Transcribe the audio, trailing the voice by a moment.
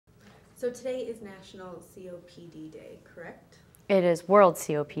So today is National COPD Day, correct? It is World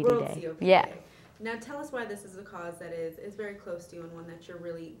COPD World Day. COPD Yeah. Day. Now tell us why this is a cause that is very close to you and one that you're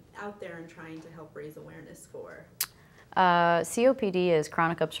really out there and trying to help raise awareness for. COPD is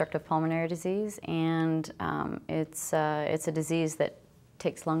chronic obstructive pulmonary disease, and it's a disease that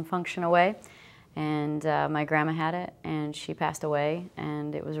takes lung function away. And my grandma had it, and she passed away,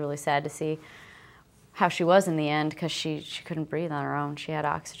 and it was really sad to see how she was in the end, because she couldn't breathe on her own. She had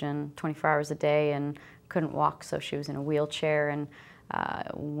oxygen 24 hours a day and couldn't walk, so she was in a wheelchair. And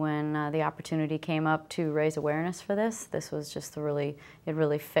when the opportunity came up to raise awareness for this was just it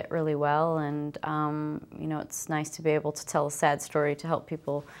really fit really well. And you know, it's nice to be able to tell a sad story to help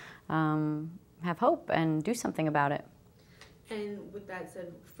people have hope and do something about it. And with that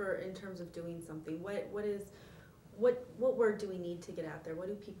said, in terms of doing something, what word do we need to get out there? What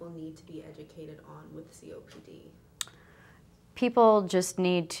do people need to be educated on with COPD? People just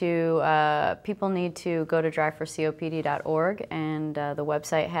need to go to driveforcopd.org, and the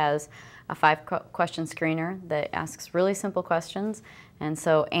website has a 5-question screener that asks really simple questions, and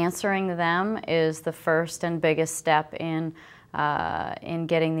so answering them is the first and biggest step in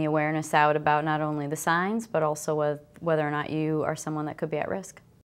getting the awareness out about not only the signs but also whether or not you are someone that could be at risk.